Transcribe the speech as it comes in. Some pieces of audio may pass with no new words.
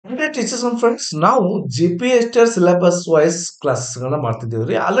Okay, teachers and friends, ನಾವು GPSTR Syllabus Wise Classes ಗಳನ್ನ ಮಾಡ್ತಿದ್ದೀವಿ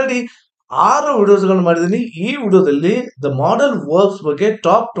ರೀ. ಆಲ್ರೆಡಿ 6 ವಿಡಿಯೋಸ್ಗಳನ್ನ ಮಾಡಿದ್ದೀನಿ. ಈ ವಿಡಿಯೋದಲ್ಲಿ ದ ಮಾಡೆಲ್ ವರ್ಬ್ಸ್ ಬಗ್ಗೆ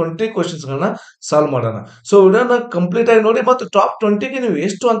ಟಾಪ್ 20 ಕ್ವಶನ್ಸ್ ಗಳನ್ನ ಸಾಲ್ವ್ ಮಾಡೋಣ. ಸೊ ವಿಡಿಯೋನ ಕಂಪ್ಲೀಟ್ ಆಗಿ ನೋಡಿ ಮತ್ತು ಟಾಪ್ 20ಗೆ ನೀವು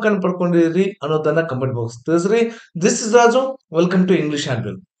ಎಷ್ಟು ಅಂಕನ ಪಡ್ಕೊಂಡಿದ್ದೀರಿ ಅನ್ನೋದನ್ನ ಕಮೆಂಟ್ ಬಾಕ್ಸ್ ತಿಳಿಸ್ರಿ. This is Raju. Welcome to English hand.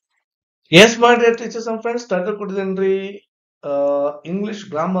 S ಮಾಡಿ ಟೀಚರ್ಸ್ ಅಂಡ್ ಫ್ರೆಂಡ್ಸ್ ಸ್ಟಾರ್ಟರ್ ಕೊಟ್ಟಿದ್ದೇನೆ. ಇಂಗ್ಲಿಷ್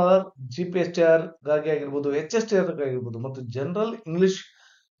ಗ್ರಾಮರ್ GPSTR ಗಾಗಿ ಆಗಿರ್ಬೋದು, HSTR ಆಗಿರ್ಬೋದು ಮತ್ತು ಜನರಲ್ ಇಂಗ್ಲಿಷ್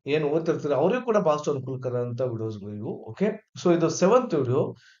ಏನು ಓದ್ತಿರ್ತಾರೆ ಅವರಿಗೂ ಕೂಡ ಬಹಳಷ್ಟು ಅನುಕೂಲಕರ ಅಂತ ವಿಡಿಯೋಸ್ಗಳು ಇವು. ಓಕೆ, ಸೊ ಇದು 7th ವಿಡಿಯೋ.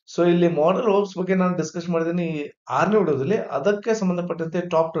 ಸೊ ಇಲ್ಲಿ ಮಾಡೆಲ್ ವರ್ಬ್ಸ್ ಬಗ್ಗೆ ನಾನು ಡಿಸ್ಕಸ್ ಮಾಡಿದ್ದೀನಿ ಈ 6ನೇ ವಿಡಿಯೋದಲ್ಲಿ. ಅದಕ್ಕೆ ಸಂಬಂಧಪಟ್ಟಂತೆ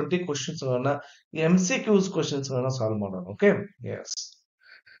ಟಾಪ್ 20 ಕ್ವಶನ್ಸ್ ಗಳನ್ನ MCQs ಕ್ವಶನ್ಸ್ ಗಳನ್ನ ಸಾಲ್ವ್ ಮಾಡೋಣ. Okay, S.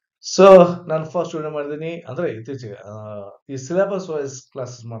 ಸೊ ನಾನು ಫಸ್ಟ್ ವಿಡಿಯೋ ಮಾಡಿದ್ದೀನಿ ಅಂದ್ರೆ ಇತ್ತೀಚೆಗೆ ಈ ಸಿಲೆಬಸ್ ವೈಸ್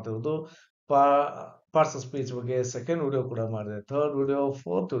ಕ್ಲಾಸಸ್ ಮಾಡ್ತಿರೋದು. ಪಾರ್ಟ್ಸ್ ಆಫ್ ಸ್ಪೀಚ್ ಬಗ್ಗೆ ಸೆಕೆಂಡ್ ವಿಡಿಯೋ ಕೂಡ ಮಾಡಿದೆ, third video,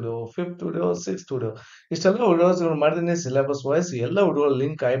 fourth video, fifth video, sixth video, ಇಷ್ಟೆಲ್ಲ ವಿಡಿಯೋಸ್ ಮಾಡಿದ್ದೀನಿ ಸಿಲೆಬಸ್ ವೈಸ್. ಎಲ್ಲ ವಿಡಿಯೋ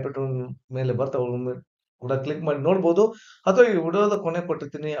ಲಿಂಕ್ ಐಪೆಟ್ ಮೇಲೆ ಬರ್ತಾವ, ಕೂಡ ಕ್ಲಿಕ್ ಮಾಡಿ ನೋಡ್ಬೋದು, ಅಥವಾ ಈ ವಿಡಿಯೋದ ಕೊನೆ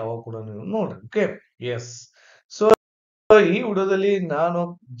ಕೊಟ್ಟಿರ್ತೀನಿ ಅವಾಗ ಕೂಡ ನೀವು ನೋಡ್ರಿ. Okay, S. ಸೊ ಈ ವಿಡಿಯೋದಲ್ಲಿ ನಾನು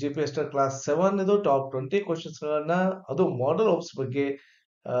GPSTR ಕ್ಲಾಸ್ 7 ಇದು ಟಾಪ್ 20 ಕ್ವಶನ್ಸ್ ಗಳನ್ನ, ಅದು ಮಾಡೆಲ್ ವರ್ಬ್ಸ್ ಬಗ್ಗೆ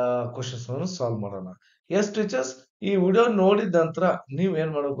ಕ್ವಶನ್ಸ್ ಸಾಲ್ವ್ ಮಾಡೋಣ. ಎಸ್ ಟೀಚರ್ಸ್, ಈ ವಿಡಿಯೋ ನೋಡಿದ ನಂತರ ನೀವ್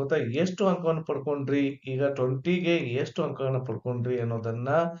ಏನ್ ಮಾಡೋದು ಗೊತ್ತಾ, ಎಷ್ಟು ಅಂಕವನ್ನು ಪಡ್ಕೊಂಡ್ರಿ, ಈಗ 20ಗೆ ಎಷ್ಟು ಅಂಕಗಳನ್ನ ಪಡ್ಕೊಂಡ್ರಿ ಅನ್ನೋದನ್ನ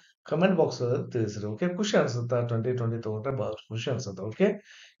ಕಮೆಂಟ್ ಬಾಕ್ಸ್ ತಿಳಿಸ್ರಿ. ಓಕೆ, ಖುಷಿ ಅನ್ಸುತ್ತಾ 20 ತಗೊಂಡ್ರೆ ಬಹಳ ಖುಷಿ ಅನ್ಸುತ್ತೆ. Okay,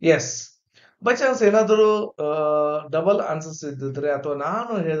 S. ಬೈ ಚಾನ್ಸ್ ಏನಾದರೂ ಡಬಲ್ ಆನ್ಸರ್ಸ್ ಇದ್ದಿದ್ರೆ ಅಥವಾ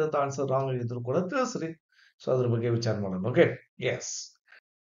ನಾನು ಹೇಳಿದಂತ ಆನ್ಸರ್ ರಾಂಗ್ ಆಗಿದ್ರು ಕೂಡ ತಿಳಿಸ್ರಿ. ಸೊ ಅದ್ರ ಬಗ್ಗೆ ವಿಚಾರ ಮಾಡೋಣ. Okay, S.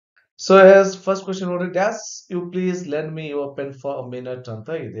 So S, first question ನೋಡಿ, ಡ್ಯಾಸ್ you please lend me your pen for a minute ಅಂತ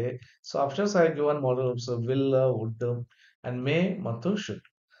ಇದೆ. So options are given model will, wood and May ಮತ್ತು should.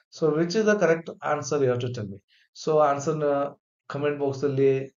 So which is the correct answer, you have to tell me. So answer ನ comment box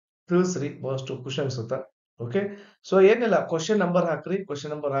ಅಲ್ಲಿ ತಿಳಿಸ್ರಿ, ಬಹಳಷ್ಟು ಖುಷಿ ಅನ್ಸುತ್ತಾ. Okay, so ಏನಿಲ್ಲ, ಕ್ವಶನ್ ನಂಬರ್ ಹಾಕ್ರಿ,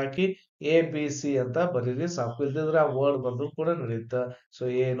 ಕ್ವಶನ್ ನಂಬರ್ ಹಾಕಿ ABC ಅಂತ ಬರೀರಿ ಸಾಕು. ಇಲ್ದಿದ್ರೆ ಆ ವರ್ಡ್ ಬಂದ್ರು ಕೂಡ ನಡೆಯುತ್ತೆ. ಸೊ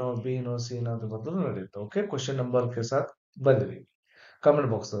ಏನೋ ಬಿನೋ ಸಿನೋ ಅಂತ ಬಂದ್ರು ನಡೆಯುತ್ತೆ. ಓಕೆ, ಕ್ವಶನ್ ನಂಬರ್ ಕೆ ಸಾಥ್ ಬರೀರಿ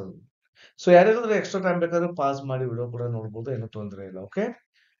ಕಮೆಂಟ್ ಬಾಕ್ಸ್ ಅಲ್ಲಿ. ಸೊ ಯಾರಿಗಾದ್ರೂ ಎಕ್ಸ್ಟ್ರಾ ಟೈಮ್ ಬೇಕಾದ್ರೆ ಪಾಸ್ ಮಾಡಿ ವಿಡಿಯೋ ಕೂಡ ನೋಡ್ಬೋದು, ಏನೂ ತೊಂದರೆ ಇಲ್ಲ. ಓಕೆ,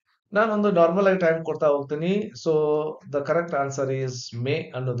 ನಾನೊಂದು ನಾರ್ಮಲ್ ಆಗಿ ಟೈಮ್ ಕೊಡ್ತಾ ಹೋಗ್ತೀನಿ. So the correct answer is May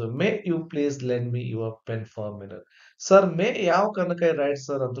ಅನ್ನೋದು. May you please lend me your pen for minute. Sir May ಯಾವ ಕಾರಣಕ್ಕೆ ರೈಟ್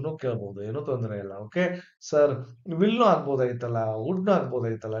ಸರ್ ಅಂತನೂ ಕೇಳ್ಬಹುದು, ಏನೂ ತೊಂದರೆ ಇಲ್ಲ. ಓಕೆ, ಸರ್ ವಿಲ್ನು ಆಗ್ಬೋದಾಯ್ತಲ್ಲ, ವುಡ್ನು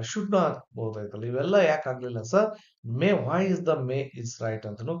ಆಗ್ಬೋದಾಯ್ತಲ್ಲ, ಶುಡ್ನು ಆಗ್ಬೋದಾಯ್ತಲ್ಲ, ಇವೆಲ್ಲ ಯಾಕೆ ಆಗ್ಲಿಲ್ಲ sir, May Y is the May is right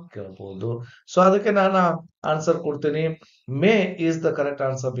ಅಂತನೂ ಕೇಳ್ಬಹುದು. ಸೊ ಅದಕ್ಕೆ ನಾನು ಆನ್ಸರ್ ಕೊಡ್ತೀನಿ, May is the correct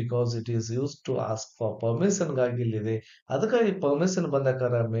answer because it is use to ask for permission ಗಾಗಿ ಇಲ್ಲಿದೆ. ಅದಕ್ಕಾಗಿ permission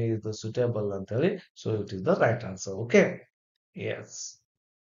ಬಂದಕಾರ May is the suitable ಅಂತ ಹೇಳಿ. So it is the right answer. Okay, S.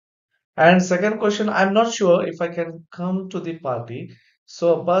 And second question, I'm not sure if I can come to the party. So,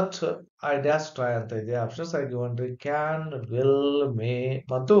 but I dash try ಅಂತ ಇದೆ. Options ಆಗಿ given can, will, may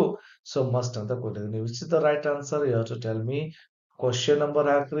ಮತ್ತು so must ಅಂತ ಕೊಟ್ಟಿದ್ದೀನಿ. Which is the right answer? You have to tell me. Question number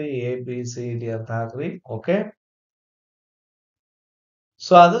ಹಾಕ್ರಿ, ABCD ಅಂತ ಹಾಕ್ರಿ. Okay,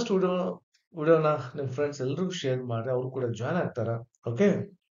 so ಆದಷ್ಟು ವಿಡಿಯೋನ ನಿಮ್ ಫ್ರೆಂಡ್ಸ್ ಎಲ್ರಿಗೂ ಶೇರ್ ಮಾಡಿ, ಅವ್ರು ಕೂಡ ಜಾಯ್ನ್ ಆಗ್ತಾರ. Okay,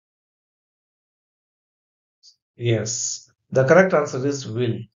 S. The correct answer is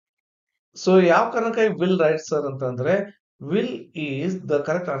will. So ಯಾವ ಕಾರಣಕ್ಕೆ ವಿಲ್ ರೈಟ್ ಸರ್ ಅಂತಂದ್ರೆ, will is the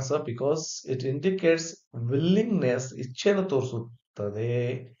correct answer because it indicates willingness, ಇಚ್ಛೆಯನ್ನು ತೋರಿಸುತ್ತದೆ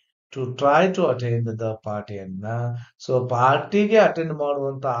to try to attend the ಪಾರ್ಟಿಯನ್ನ. So ಪಾರ್ಟಿಗೆ ಅಟೆಂಡ್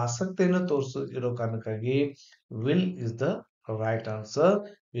ಮಾಡುವಂತ ಆಸಕ್ತಿಯನ್ನು ಇರೋ ಕಾರಣಕ್ಕಾಗಿ will is the right answer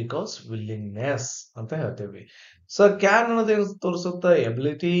because willingness ಅಂತ ಹೇಳ್ತೇವೆ. ಸೊ ಕ್ಯಾನ್ ಅನ್ನೋದು ಏನು ತೋರಿಸುತ್ತೆ,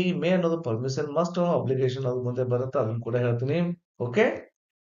 ಎಬಿಲಿಟಿ. ಮೇ ಅನ್ನೋದು ಪರ್ಮಿಷನ್, ಮಸ್ಟ್ ಅಬ್ಲಿಗೇಷನ್ ಅದು ಮುಂದೆ ಬರುತ್ತೆ, ಅದನ್ನು ಕೂಡ ಹೇಳ್ತೀನಿ. Okay,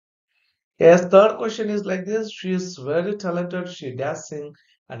 yes, third question is like this. She is very talented. She does sing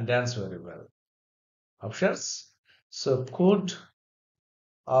and dance very well. Options. So could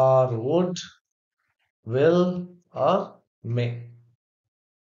or would, will or may.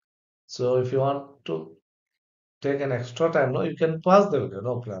 So if you want to take an extra time, no, you can pause the video,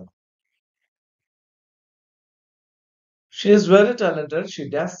 no problem. She is very talented. She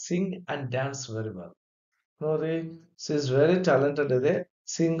does sing and dance very well. No, she is very talented.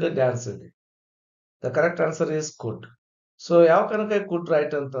 Sing, dance. The correct answer is could. So ಯಾವ ಕಾರಣಕ್ಕೆ ಕುಡ್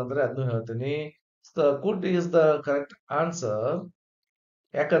right ಅಂತಂದ್ರೆ ಅದನ್ನು ಹೇಳ್ತೀನಿ. ಕುಡ್ is the correct answer.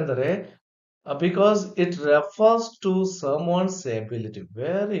 ಯಾಕಂದ್ರೆ because it refers to someone's ability,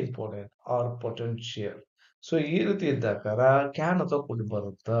 very important, R potential. So ಈ ರೀತಿ ಇದ್ದಾಗ can ಅಥವಾ ಕುಡ್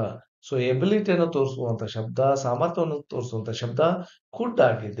ಬರುತ್ತಾ. ಸೊ ಎಬಿಲಿಟಿಯನ್ನು ತೋರಿಸುವಂತ ಶಬ್ದ, ಸಾಮರ್ಥ್ಯವನ್ನು ತೋರಿಸುವಂತ ಶಬ್ದ ಕುಡ್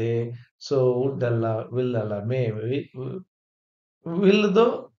ಆಗಿದೆ. ಸೊ ವುಡ್ ಅಲ್ಲ, ವಿಲ್ ಅಲ್ಲ, May. ವಿಲ್ದು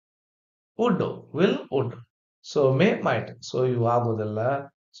wood, will would. So May mite. So ಇವು ಆಗೋದಿಲ್ಲ.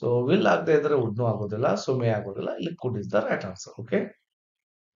 ಸೊ ವಿಲ್ ಆಗದೆ ಇದ್ರೆ ವುಡ್ನು ಆಗೋದಿಲ್ಲ. ಸೊ ಮೇ ಆಗೋದಿಲ್ಲ. ಇಲ್ಲಿ ಕುಡ್ is the right answer. Okay,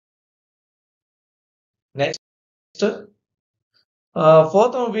 Next,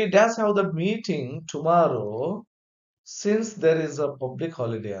 fourth one, we dash have the meeting tomorrow since there is a public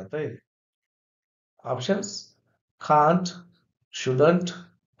holiday ಅಂತ ಇದೆ. Options: can't, shouldn't,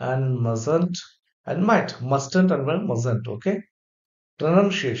 and mustn't, and might. Mustn't and mustn't. Okay.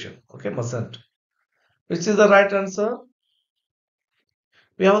 Pronunciation. Okay, mustn't. Which is the right answer?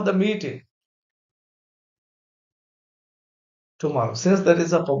 We have the meeting tomorrow since there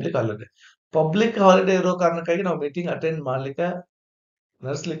is a public holiday. Public holiday ಇರೋ ಕಾರಣಕ್ಕಾಗಿ ನಾವು meeting attend ಮಾಡ್ಲಿಕ್ಕೆ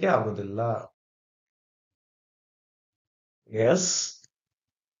ನಡೆಸಲಿಕ್ಕೆ ಆಗೋದಿಲ್ಲ. S.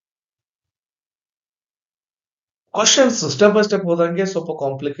 Questions step by step ಹೋದಂಗೆ ಸ್ವಲ್ಪ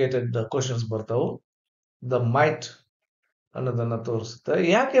complicated questions ಬರ್ತಾವು. The mite ಅನ್ನೋದನ್ನ ತೋರಿಸುತ್ತೆ.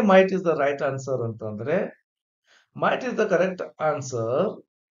 ಯಾಕೆ mite is the right answer ಅಂತಂದ್ರೆ, mite is the correct answer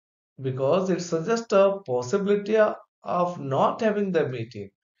because it suggests a possibility of not having the meeting.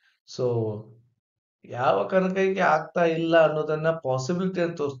 So ಯಾವ ಕಾರಣಕ್ಕಾಗಿ ಆಗ್ತಾ ಇಲ್ಲ ಅನ್ನೋದನ್ನ ಪಾಸಿಬಿಲಿಟಿ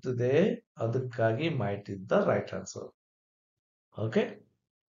ಅಂತ ತೋರಿಸ್ತಿದೆ, ಅದಕ್ಕಾಗಿ mite is the right answer. Okay.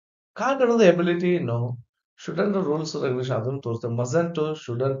 Can't ಅನ್ನೋದು ability, no. Shouldn't rules regulation ಅದನ್ನು ತೋರಿಸ್ತದೆ. ಮಸಂಟ್,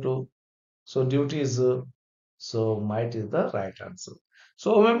 shouldn't, so duties, so mite is the right answer. So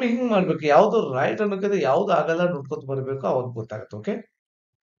ಒಮ್ಮೊಮ್ಮೆ ಹಿಂಗ್ ಮಾಡ್ಬೇಕು, ಯಾವ್ದು ರೈಟ್ ಅನ್ನೋಕ್ಕಿಂತ ಯಾವ್ದು ಆಗಲ್ಲ ನೋಡ್ಕೊತ ಬರ್ಬೇಕು, ಅವಾಗ ಗೊತ್ತಾಗುತ್ತೆ. Okay.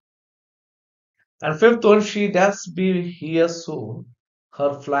 And fifth one, she does be here soon. Her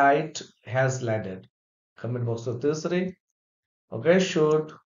flight has landed. Comment box of this three. Okay, should,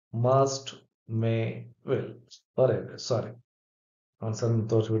 must, may, will. Sorry. Answer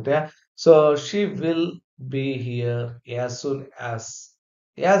ತೋರಿಸ್ಬಿಟ್ಟೆ. So she will be here as soon as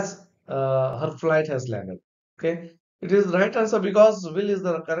her flight has landed. Okay. It is the right answer because will is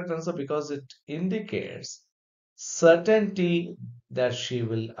the correct answer because it indicates certainty that she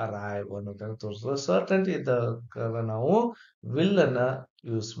will arrive ಅನ್ನೋದನ್ನ ತೋರಿಸ್ತದೆ. ಸರ್ಟನ್ಟಿ ಇದ್ದಾಗ ನಾವು will ಅನ್ನ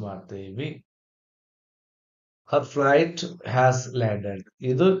use ಮಾಡ್ತೇವಿ. ಹರ್ flight has landed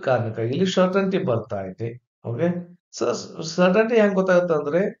ಇದು ಕಾರಣಕ್ಕಾಗಿ ಇಲ್ಲಿ ಸರ್ಟನ್ಟಿ ಬರ್ತಾ ಇದೆ. ಓಕೆ. ಸೊ ಸರ್ಟನ್ಟಿ ಹೆಂಗ್ ಗೊತ್ತಾಗುತ್ತೆ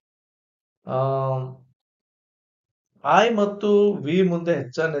ಅಂದ್ರೆ, ಐ ಮತ್ತು ವಿ ಮುಂದೆ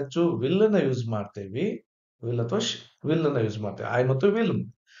ಹೆಚ್ಚು ವಿಲ್ ಅನ್ನ ಯೂಸ್ ಮಾಡ್ತೇವಿ. ವಿಲ್ ಅಥವಾ ವಿಲ್ ಅನ್ನ ಯೂಸ್ ಮಾಡ್ತೇವೆ, ಐ ಮತ್ತು will.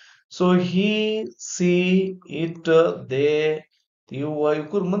 So he, C, it, they,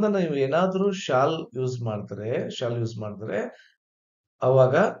 ಇವಕ್ಕೂರ್ ಮುಂದೆ ನೀವು ಏನಾದ್ರೂ ಶಾಲ್ ಯೂಸ್ ಮಾಡಿದ್ರೆ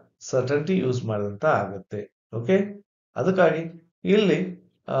ಅವಾಗ ಸರ್ಟನ್ಟಿ ಯೂಸ್ ಮಾಡಿದಂತ ಆಗುತ್ತೆ. ಓಕೆ. ಅದಕ್ಕಾಗಿ ಇಲ್ಲಿ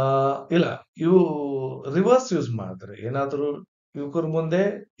ಇಲ್ಲ, ಇವು ರಿವರ್ಸ್ ಯೂಸ್ ಮಾಡಿದ್ರೆ ಏನಾದ್ರೂ ಇವಕ್ಕೂರ್ ಮುಂದೆ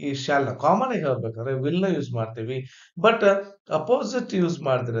ಈ ಶಾಲ್ ನ ಕಾಮನ್ ಆಗಿ ಹೇಳ್ಬೇಕಾದ್ರೆ ವಿಲ್ ನ ಯೂಸ್ ಮಾಡ್ತೀವಿ. ಬಟ್ ಅಪೋಸಿಟ್ ಯೂಸ್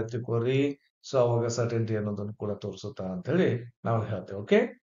ಮಾಡಿದ್ರೆ ತಿಳ್ಕೋರಿ, ಸೊ ಅವಾಗ ಸರ್ಟನ್ಟಿ ಅನ್ನೋದನ್ನು ಕೂಡ ತೋರಿಸುತ್ತಾ ಅಂತ ಹೇಳಿ ನಾವು ಹೇಳ್ತೇವೆ. ಓಕೆ.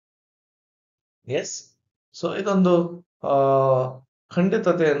 ಎಸ್. ಸೊ ಇದೊಂದು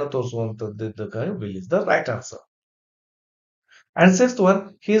ಖಂಡಿತತೆಯನ್ನು ತೋರಿಸುವಂತದ್ದಕ್ಕಾಗಿ will is the right answer. And sixth one,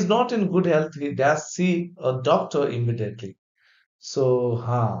 he is not in good health. He does see a doctor immediately. So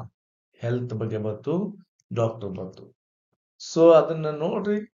health ಬಗ್ಗೆ ಬಂತು, ಡಾಕ್ಟರ್ ಬಂತು. ಸೊ ಅದನ್ನ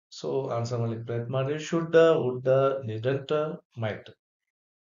ನೋಡ್ರಿ. ಸೊ ಆನ್ಸರ್ ಮಾಡ್ಲಿಕ್ಕೆ ಪ್ರಯತ್ನ ಮಾಡಿ. Should, wood, ನಿಡಂಟ್, mite.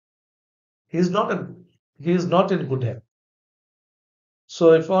 He is not in good health. So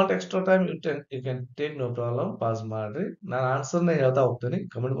if you want extra time you can take, no problem. Pass ಮಾಡ್ರಿ. ನಾನು ಆನ್ಸರ್ನ ಹೇಳ್ತಾ ಹೋಗ್ತೇನೆ.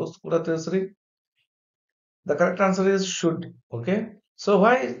 ಕಮೆಂಟ್ ಬಾಕ್ಸ್ ಕೂಡ ತಿಳಿಸ್ರಿ. The correct answer is should. Okay. So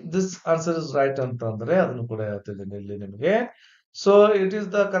why this answer is right ಅಂತಂದ್ರೆ ಅದನ್ನು ಕೂಡ ಹೇಳ್ತಿದ್ದೀನಿ ಇಲ್ಲಿ ನಿಮಗೆ. So it is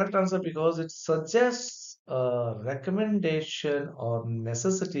the correct answer because it suggests recommendation or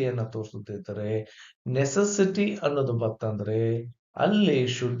necessity ಅನ್ನ ತೋರಿಸುತ್ತಿದ್ದಾರೆ. ನೆಸೆಸಿಟಿ ಅನ್ನೋದು ಬರ್ತಂದ್ರೆ ಅಲ್ಲಿ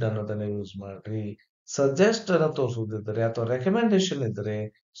ಶುಡ್ ಅನ್ನೋದನ್ನ ಯೂಸ್ ಮಾಡ್ರಿ. ಸಜೆಸ್ಟ್ ಅನ್ನ ತೋರಿಸುತ್ತಿದ್ದಾರೆ ಅಥವಾ ರೆಕಮೆಂಡೇಶನ್ ಇದ್ರೆ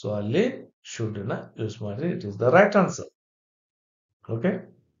ಸೊ ಅಲ್ಲಿ ಶುಡ್ ನ ಯೂಸ್ ಮಾಡ್ರಿ. It is the right answer. Okay.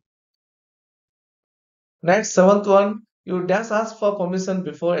 Next, seventh one, you dash ask for permission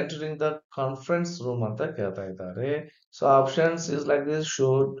before entering the conference room ಅಂತ ಕೇಳ್ತಾ ಇದ್ದಾರೆ. So options is like this: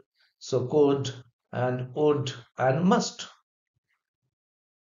 should, so could, and would, and must.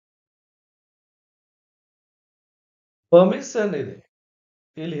 Permission ಇದೆ.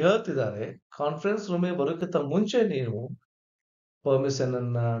 ಇಲ್ಲಿ ಹೇಳ್ತಿದ್ದಾರೆ conference ರೂಮಿಗೆ ಬರೋಕ್ಕಿಂತ ಮುಂಚೆ ನೀವು ಪರ್ಮಿಷನ್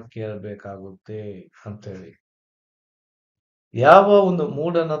ಅನ್ನ ಕೇಳಬೇಕಾಗುತ್ತೆ ಅಂತ ಹೇಳಿ. ಯಾವ ಒಂದು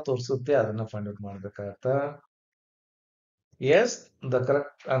ಮೂಡ್ ಅನ್ನ ತೋರಿಸುತ್ತೆ ಅದನ್ನ find out ಮಾಡ್ಬೇಕಾಗತ್ತ. S, the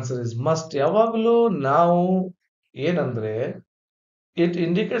correct answer is must. ಯಾವಾಗಲೂ ನಾವು ಏನಂದ್ರೆ ಇಟ್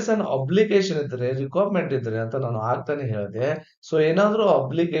ಇಂಡಿಕೇಟ್ಸ್ ಅನ್ ಅಬ್ಲಿಕೇಶನ್ ಇದ್ರೆ, ರಿಕ್ವೈರ್ಮೆಂಟ್ ಇದ್ರೆ ಅಂತ ನಾನು ಆಗ್ತಾನೆ ಹೇಳಿದೆ. ಸೊ ಏನಾದ್ರೂ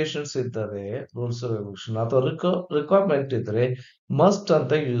ಅಬ್ಲಿಕೇಶನ್ಸ್ ಇದ್ದರೆ, ರೂಲ್ಸ್ ರೆಗ್ಯುಲೇಷನ್ ಅಥವಾ ರಿಕ್ವೈರ್ಮೆಂಟ್ ಇದ್ರೆ ಮಸ್ಟ್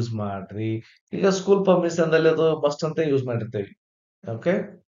ಅಂತ ಯೂಸ್ ಮಾಡ್ರಿ. ಈಗ ಸ್ಕೂಲ್ ಪರ್ಮಿಷನ್ ಅಲ್ಲಿ ಅದು ಮಸ್ಟ್ ಅಂತ ಯೂಸ್ ಮಾಡಿರ್ತೇವೆ. Okay.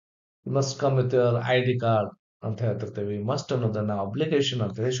 Must come with your ID card ಅಂತ ಹೇಳ್ತಿರ್ತೇವೆ. ಮಸ್ಟ್ ಅನ್ನೋದನ್ನ ಅಬ್ಲಿಕೇಶನ್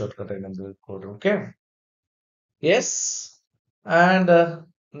ಅಂತ ಹೇಳಿ ಶಾರ್ಟ್ ಕಟ್ ಆಗಿ ನಮ್ಗೆ ಕೊಡ್ರಿ. Okay. S. And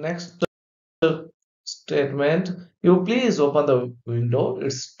next statement, you please open the window,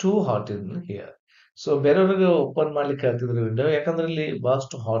 it's too hot in here. So ಬೇರೆಯವ್ರಿಗೆ ಓಪನ್ ಮಾಡ್ಲಿಕ್ಕೆ ಹೇಳ್ತಿದ್ರು ವಿಂಡೋ, ಯಾಕಂದ್ರೆ ಇಲ್ಲಿ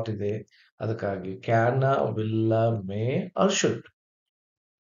ಬಹಳಷ್ಟು ಹಾಟ್ ಇದೆ, ಅದಕ್ಕಾಗಿ can, will, May R should.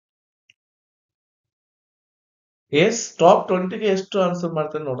 S, top 20ಗೆ ಎಷ್ಟು ಆನ್ಸರ್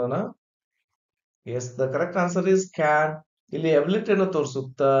ಮಾಡ್ತೇನೆ ನೋಡೋಣ. S, the correct answer is can. ಇಲ್ಲಿ ಎಬಿಲಿಟಿ ಅನ್ನು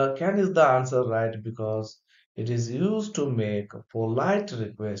ತೋರಿಸುತ್ತಾ can is the answer, right, because it is use to make polite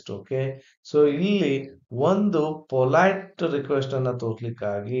request. Okay, so ಇಲ್ಲಿ ಒಂದು ಪೊಲೈಟ್ ರಿಕ್ವೆಸ್ಟ್ ಅನ್ನ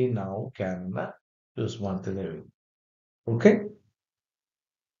ತೋರ್ಲಿಕ್ಕಾಗಿ ನಾವು ಕ್ಯಾನ್ ನ ಯೂಸ್ ಮಾಡ್ತಿದ್ದೇವೆ. Okay,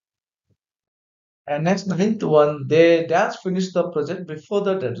 and next ninth one, they dash finish the project before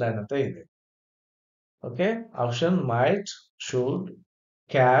the deadline ಅಂತ ಇದೆ. Okay, option might, should,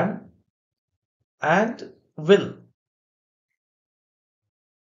 can and will.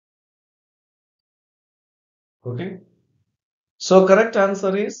 Okay, so correct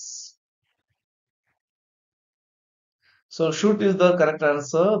answer is, so should is the correct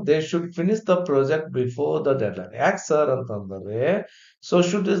answer. They should finish the project before the deadline. ಯಾಕೆ sir ಅಂತಂದ್ರೆ, so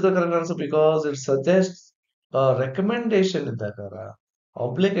should is the correct answer because it suggests a recommendation ಇದ್ದಾಗ,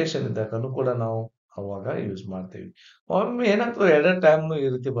 obligation ಇದ್ದಾಗ ಕೂಡ ನಾವು ಅವಾಗ use ಮಾಡ್ತೀವಿ. ಒಮ್ಮೆ ಏನಾಗ್ತದೆ, ಎರಡೆರಡು ಟೈಮ್ ಈ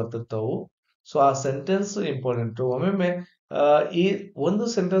ರೀತಿ ಬರ್ತಿರ್ತಾವು. ಸೊ ಆ ಸೆಂಟೆನ್ಸ್ ಇಂಪಾರ್ಟೆಂಟ್. ಒಮ್ಮೊಮ್ಮೆ ಈ ಒಂದು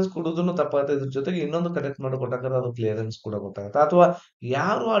ಸೆಂಟೆನ್ಸ್ ಕೊಡೋದನ್ನು ತಪ್ಪಾಗುತ್ತೆ, ಇದ್ರ ಜೊತೆಗೆ ಇನ್ನೊಂದು ಕನೆಕ್ಟ್ ಮಾಡಿ ಕೊಟ್ಟಾಗ ಅದು ಕ್ಲಿಯರೆನ್ಸ್ ಕೂಡ ಗೊತ್ತಾಗುತ್ತೆ. ಅಥವಾ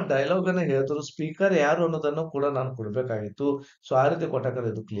ಯಾರು ಆ ಡೈಲಾಗ್ ಅನ್ನ ಹೇಳಿದ್ರು, ಸ್ಪೀಕರ್ ಯಾರು ಅನ್ನೋದನ್ನು ಕೂಡ ನಾನು ಕೊಡ್ಬೇಕಾಗಿತ್ತು. ಸೊ ಆ ರೀತಿ ಕೊಟ್ಟಾಗ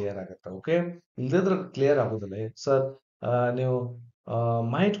ಇದು ಕ್ಲಿಯರ್ ಆಗುತ್ತೆ. ಓಕೆ, ಇಲ್ದಿದ್ರೆ ಕ್ಲಿಯರ್ ಆಗೋದಿಲ್ಲ. ಸರ್ ನೀವು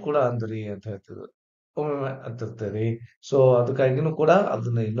ಮೈಟ್ ಕೂಡ ಅಂದ್ರಿ ಅಂತ ಹೇಳ್ತಿದ್ರು, ಒಮ್ಮೊಮ್ಮೆ ಅಂತಿರ್ತೀರಿ. ಸೊ ಅದಕ್ಕಾಗಿನೂ ಕೂಡ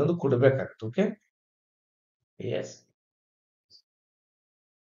ಅದನ್ನ ಇನ್ನೊಂದು ಕೊಡ್ಬೇಕಾಗತ್ತೆ. Okay, S.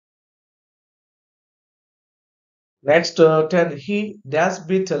 Next, 10. He dash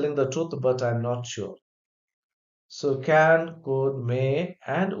be telling the truth, but I'm not sure. So can, could, may,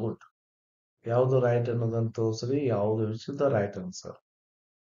 and would. ಯಾವುದು ರೈಟ್ ಅನ್ನೋದನ್ನು ತೋರಿಸ್ರಿ, ಯಾವುದು which is the right answer.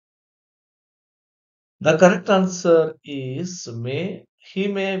 The correct answer is may. He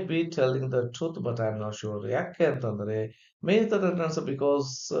may be telling the truth, but I'm not sure. ಯಾಕೆ ಅಂತಂದ್ರೆ may is the correct answer because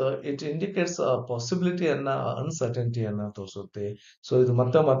it indicates a possibility ಅನ್ನ, uncertainty ಅನ್ನ ತೋರಿಸುತ್ತೆ. So ಇದು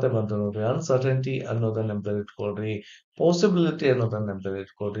ಮತ್ತೆ ಮತ್ತೆ ಬಂತು ನೋಡ್ರಿ, ಅನ್ಸರ್ಟೆಂಟಿ ಅನ್ನೋದನ್ನ ನೆನಪಲ್ಲಿ ಇಟ್ಕೊಳ್ರಿ, ಪಾಸಿಬಿಲಿಟಿ ಅನ್ನೋದನ್ನ ನೆನಪಲ್ಲಿ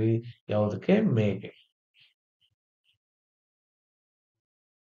ಇಟ್ಕೊಳ್ರಿ. ಯಾವುದಕ್ಕೆ? ಮೇಗೆ.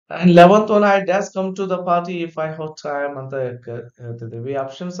 And 11th one, I dash come to the party if I have time ಅಂತ ಹೇಳ್ತಿದ್ದೀವಿ.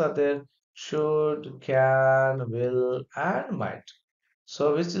 Options are there: should, can, will and might. So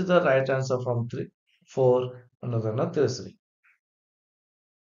which is the right answer from 3, 4 ಅನ್ನೋದನ್ನ ತಿಳಿಸ್ರಿ.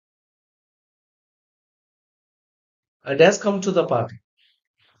 I dash come to the party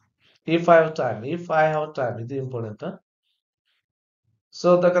if I have time. If I have time, ಇದು important. So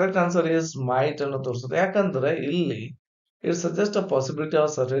the correct answer is mite ಅನ್ನು ತೋರಿಸುತ್ತೆ. ಯಾಕಂದ್ರೆ ಇಲ್ಲಿ it's just a possibility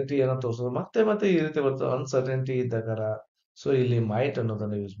of ಸರ್ಟೆನಿಟಿ ಅನ್ನು ತೋರಿಸೋದು. ಮತ್ತೆ ಮತ್ತೆ ಈ ರೀತಿ ಬರ್ತದೆ ಅನ್ಸರ್ಟೆನಿಟಿ ಇದ್ದಾಗ. ಸೊ ಇಲ್ಲಿ ಮೈಟ್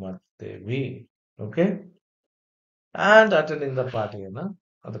ಅನ್ನೋದನ್ನ ಯೂಸ್ ಮಾಡ್ತೇವೆ. ಓಕೆ, ಅಂಡ್ ಅಟೆಂಡಿಂಗ್ ದ ಪಾರ್ಟಿಯನ್ನ,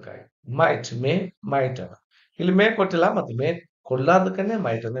 ಅದಕ್ಕಾಗಿ ಮೈಟ್, ಮೇ, ಮೈಟ್ ಅನ್ನ ಇಲ್ಲಿ ಮೇ ಕೊಟ್ಟಿಲ್ಲ, ಮತ್ತೆ ಮೇ ಕೊಡ್ಲಾರ್ದಕ್ಕನೆ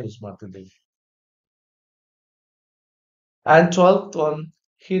ಮೈಟ್ ಅನ್ನ ಯೂಸ್ ಮಾಡ್ತಿದ್ದೀವಿ. And 12th one,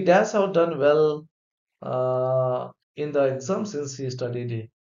 he does have done well in the exam since he studied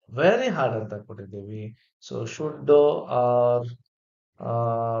very hard ಅಂತ ಕೊಟ್ಟಿದ್ದೀವಿ. So should R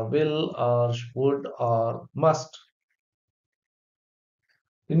will or would or must.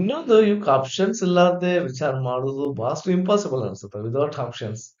 ಇನ್ನೊಂದು ಇವಕ್ಕೆ ಆಪ್ಷನ್ಸ್ ಇಲ್ಲದೆ ವಿಚಾರ ಮಾಡೋದು ಬಹಳಷ್ಟು ಇಂಪಾಸಿಬಲ್ ಅನ್ಸುತ್ತೆ ವಿದೌಟ್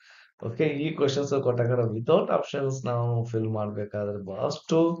ಆಪ್ಷನ್ಸ್. ಓಕೆ, ಈ ಕ್ವಶನ್ಸ್ ಕೊಟ್ಟಾಗ ವಿದೌಟ್ ಆಪ್ಷನ್ಸ್ ನಾವು ಫಿಲ್ ಮಾಡ್ಬೇಕಾದ್ರೆ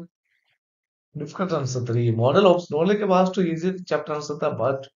ಬಹಳಷ್ಟು ಡಿಫಿಕಲ್ಟ್ ಅನ್ಸುತ್ತೆ. ಈ ಮಾಡೆಲ್ ಆಫ್ಸ್ ನೋಡ್ಲಿಕ್ಕೆ ಬಹಳಷ್ಟು ಈಸಿ ಚಾಪ್ಟರ್ ಅನ್ಸುತ್ತೆ,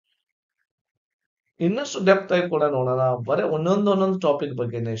 ಬಟ್ ಇನ್ನಷ್ಟು ಡೆಪ್ತ್ ಆಗಿ ಕೂಡ ನೋಡೋಣ. ಬರೀ ಒಂದೊಂದು ಟಾಪಿಕ್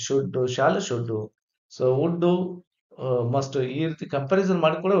ಬಗ್ಗೆನೆ, ಶುಡ್, ಶಾಲೆ ಶುಡ್, ಸೊ ವುಡ್, ಮಸ್ಟ್, ಈ ರೀತಿ ಕಂಪ್ಯಾರಿಸನ್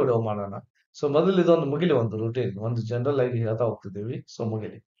ಮಾಡಿ ಕೂಡ ವಿಡಿಯೋ ಮಾಡೋಣ. ಸೊ ಮೊದಲು ಇದೊಂದು ಮುಗಿಲಿ, ಒಂದು ರೂಟೀನ್, ಒಂದು ಜನರಲ್ ಆಗಿ ಹೇಳ್ತಾ ಹೋಗ್ತಿದ್ದೀವಿ. So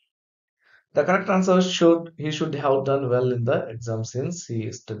ಮುಗಿಲಿ. The correct answer should. He should have done well in the exam since he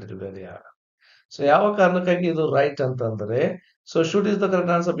studied very hard. So ಯಾವ ಕಾರಣಕ್ಕಾಗಿ ಇದು ರೈಟ್ ಅಂತಂದ್ರೆ, so should is the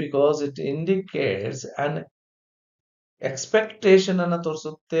correct answer because it indicates and expectation ಅನ್ನ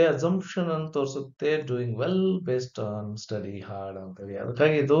ತೋರಿಸುತ್ತೆ, assumption ಅನ್ನು ತೋರಿಸುತ್ತೆ, doing well based on study hard ಅಂತೇಳಿ.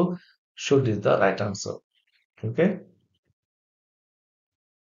 ಅದಕ್ಕಾಗಿ ಇದು should is the right answer. Okay,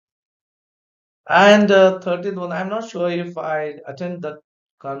 and 13th one, I'm not sure if I attend the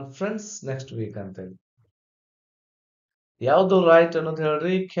conference next week ಅಂತೇಳಿ. ಯಾವುದು right ಅನ್ನೋದು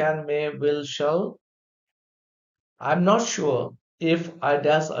ಹೇಳ್ರಿ. Can, May, will, shawl. I'm not sure if I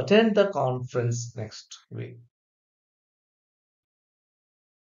does attend the conference next week.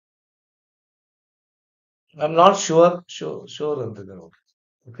 I'm not sure. Sure ಅಂತಿದೆ ನೋಡಿ.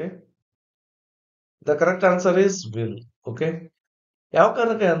 Okay, the correct answer is will. Okay, ಯಾವ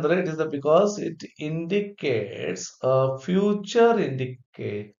ಕಾರಣಕ್ಕೆ ಅಂದ್ರೆ it is the because it indicates a future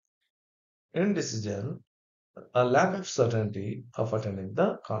indicate indecision, a lack of certainty of attending the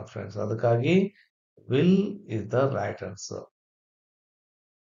conference. ಅದಕ್ಕಾಗಿ will is the right answer.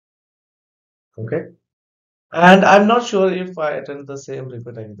 Okay. And I'm not sure if I attend the same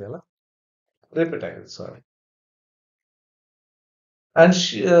repeat ಆಗಿದೆಯಲ್ಲ repeat ಆಗಿದೆ sorry. And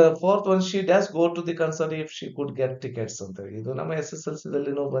fourth one, she does go to the concert if she could get tickets ಅಂತ ಇದು ನಮ್ಮ S S L C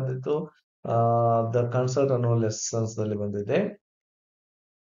ದಲ್ಲಿನೂ ಬಂದಿತ್ತು. The concert ಅನ್ನೋ lessons ದಲ್ಲಿ ಬಂದಿದೆ.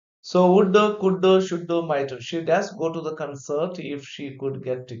 So would, could, should, might. She does go to the concert if she could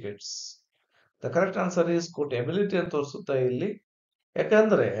get tickets. The correct answer is could. Ability ಅಂತ ತೋರಿಸುತ್ತಾ ಇಲ್ಲಿ.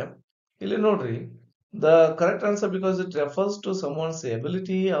 ಯಾಕಂದ್ರೆ ಇಲ್ಲಿ ನೋಡ್ರಿ the correct answer because it refers to someone's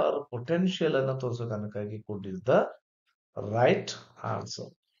ability or potential ಅನ್ನ ತೋರಿಸೋ ಕಾರಣಕ್ಕಾಗಿ could is the right answer.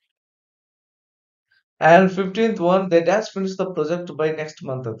 And 15th one, they dash finish the project by next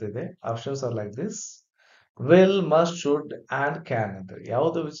month ಅಂತಿದೆ. Options are like this. Will, must, should, and can ಅಂತ.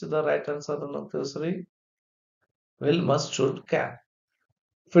 ಯಾವುದು which is the right answer ಅನ್ನೋ ತಿಳಿಸ್ರಿ. Will, must, should, can.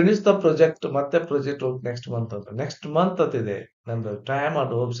 Finish the project ಮತ್ತೆ project next month ಅಂತ. Next month ಅಂತಿದೆ. ನಮ್ದು time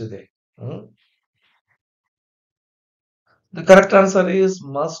and verbs ಇದೆ. The correct answer is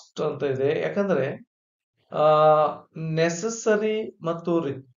must ಅಂತ ಇದೆ. ಯಾಕಂದ್ರೆ ನೆಸೆಸರಿ ಮತ್ತು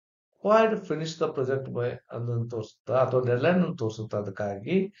required finish the project by ಅದನ್ನು ತೋರಿಸುತ್ತಾ ಅಥವಾ ಡೆಡ್ಲೈನ್ ಅನ್ನು ತೋರಿಸುತ್ತಾ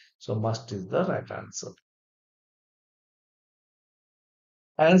ಅದಕ್ಕಾಗಿ so must is the right answer.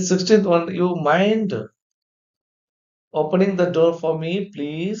 And 16th one, you mind opening the door for me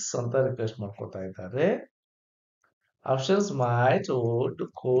please ಅಂತ ರಿಕ್ವೆಸ್ಟ್ ಮಾಡ್ಕೊತಾ ಇದ್ದಾರೆ. Options might, would,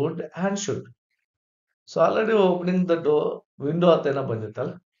 could and should. So already opening the door window ಅಂತ ಏನೋ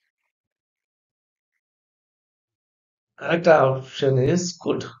ಬಂದಿತ್ತಲ್ಲ. Correct option is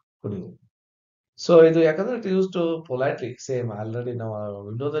could. So ಇದು ಯಾಕಂದ್ರೆ it use to politely same already ನಾವು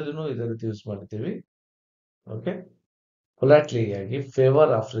ವಿಂಡೋದಲ್ಲಿನೂ ಇದೇ ರೀತಿ ಯೂಸ್ ಮಾಡಿದ್ದೀವಿ. ಓಕೆ, ಪೊಲೈಟ್ಲಿ ಆಗಿ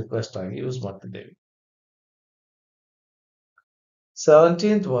ಫೇವರ್ ಆಫ್ ರಿಕ್ವೆಸ್ಟ್ ಆಗಿ ಯೂಸ್ ಮಾಡ್ತಿದ್ದೇವೆ.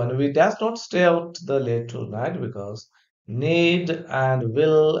 17th one, we does not stay out the late tonight because need and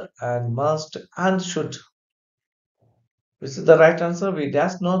will and must and should. Which is the right answer? We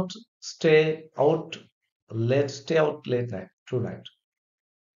does not stay out late night tonight.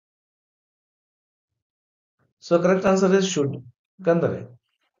 So correct answer is should. ಯಾಕಂದ್ರೆ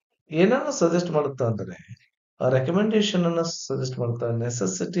ಏನನ್ನ suggest ಮಾಡುತ್ತಾ ಅಂದ್ರೆ recommendation ಅನ್ನ suggest ಮಾಡ್ತಾ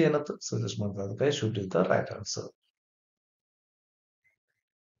necessity ಅನ್ನ suggest ಮಾಡ್ತಾ ಅದಕ್ಕೆ should is the right answer.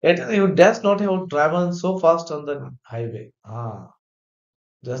 You does not have travel so fast on the highway.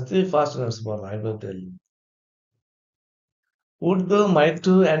 ಜಾಸ್ತಿ fast ನಡೆಸಬಾರ್ದು ಹೈವೇದಲ್ಲಿ. Would, might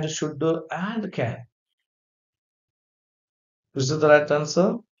and should and can. Which is the right answer?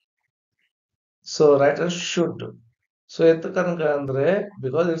 So right answer should. So ಎತ್ತ ಕಾರಣ ಅಂದ್ರೆ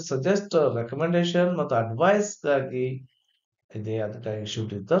because it suggest recommendation ಮತ್ತು advice ಗಾಗಿ ಇದೆ, ಅದಕ್ಕಾಗಿ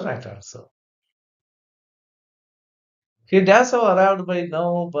should is the right answer. He does have arrived by now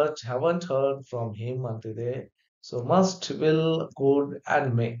but haven't heard from him ಅಂತಿದೆ. So must, will, could and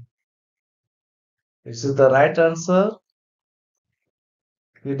may. This is the right answer.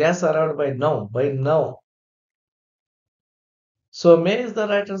 He does arrived by now. So may is the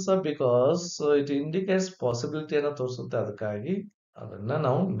right answer because it indicates possibility ಅನ್ನ ತೋರಿಸುತ್ತೆ, ಅದಕ್ಕಾಗಿ ಅದನ್ನ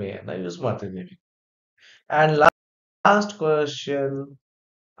ನಾವು may ಅನ್ನ use ಮಾಡ್ತಿದ್ದೀವಿ. And last question,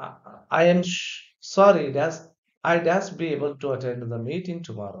 I am sorry, I does be able to attend the meeting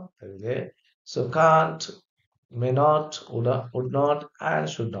tomorrow. So can't, may not, would not and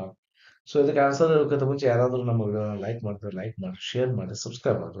should not. So ಇದಕ್ಕೆ answer ಹೇಳೋಕ್ಕಿಂತ ಮುಂಚೆ ಯಾರಾದ್ರೂ ನಮ್ಮ ವಿಡಿಯೋನ ಲೈಕ್ ಮಾಡಿ, ಶೇರ್ ಮಾಡಿ,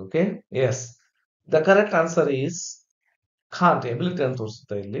 ಸಬ್ಸ್ಕ್ರೈಬ್ ಮಾಡಿ. Okay, S, the correct answer is can't. Ability ಅಂತ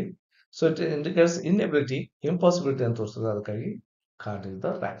ತೋರಿಸುತ್ತೆ ಇಲ್ಲಿ. So it indicates inability, impossibility ಅಂತ ತೋರಿಸುತ್ತೆ, ಅದಕ್ಕಾಗಿ can't is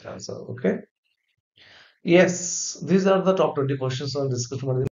the right answer. Okay, S, these are the top 20 questions discuss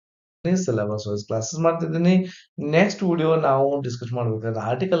ಮಾಡಿದ್ದೀನಿ. ಸಿಲೆಬಸ್ ವೈಸ್ ಕ್ಲಾಸಸ್ ಮಾಡ್ತಿದ್ದೀನಿ. ನೆಕ್ಸ್ಟ್ ವಿಡಿಯೋ ನಾವು discuss ಮಾಡಬೇಕಾದ್ರೆ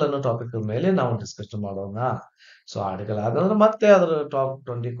ಆರ್ಟಿಕಲ್ ಅನ್ನೋ ಟಾಪಿಕ್ ಮೇಲೆ ನಾವು ಡಿಸ್ಕಷನ್ ಮಾಡೋಣ. ಸೊ ಆರ್ಟಿಕಲ್ ಆದ್ರೆ ಮತ್ತೆ ಅದರ ಟಾಪ್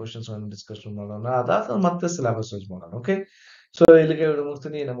 20 ಕ್ವಶನ್ಸ್ ಡಿಸ್ಕಷನ್ ಮಾಡೋಣ. ಅದಾದ ಮತ್ತೆ ಸಿಲೆಬಸ್ ವೈಸ್ ಮಾಡೋಣ. ಓಕೆ, ಸೊ ಇಲ್ಲಿಗೆ ವಿಡಿಯೋ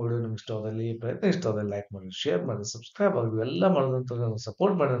ಮುಗಿಸ್ತೀನಿ. ನಮ್ಮ ವಿಡಿಯೋ ನಿಮ್ಗೆ ಇಷ್ಟವಾದಲ್ಲಿ ಲೈಕ್ ಮಾಡಿ, ಶೇರ್ ಮಾಡಿ, ಸಬ್ಸ್ಕ್ರೈಬ್ ಆಗಿ ಎಲ್ಲ ಮಾಡೋದಂತ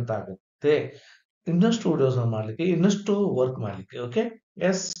ಸಪೋರ್ಟ್ ಮಾಡೋದಂತ ಆಗುತ್ತೆ. ಇನ್ನಷ್ಟು ವಿಡಿಯೋಸ್ ಮಾಡ್ಲಿಕ್ಕೆ, ಇನ್ನಷ್ಟು ವರ್ಕ್ ಮಾಡ್ಲಿಕ್ಕೆ. Okay,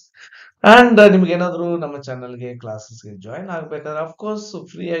 S. ಅಂಡ್ ನಿಮ್ಗೆ ಏನಾದ್ರು ನಮ್ಮ ಚಾನಲ್ಗೆ ಕ್ಲಾಸಸ್ಗೆ ಜಾಯಿನ್ ಆಗ್ಬೇಕಾದ್ರೆ ಅಫ್ಕೋರ್ಸ್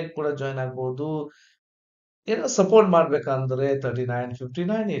ಫ್ರೀ ಆಗಿ ಕೂಡ ಜಾಯಿನ್ ಆಗ್ಬಹುದು. ಏನೋ ಸಪೋರ್ಟ್ ಮಾಡ್ಬೇಕಂದ್ರೆ 39,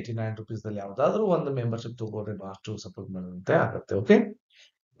 59, 89 ರುಪೀಸ್ ದಲ್ಲಿ ಯಾವ್ದಾದ್ರು ಒಂದು ಮೆಂಬರ್ಶಿಪ್ ತಗೊಂಡ್ರೆ ಅಷ್ಟು ಸಪೋರ್ಟ್ ಮಾಡುವಂತೆ ಆಗುತ್ತೆ. Okay,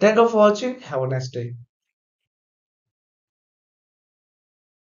 thank you for watching. Have a nice day.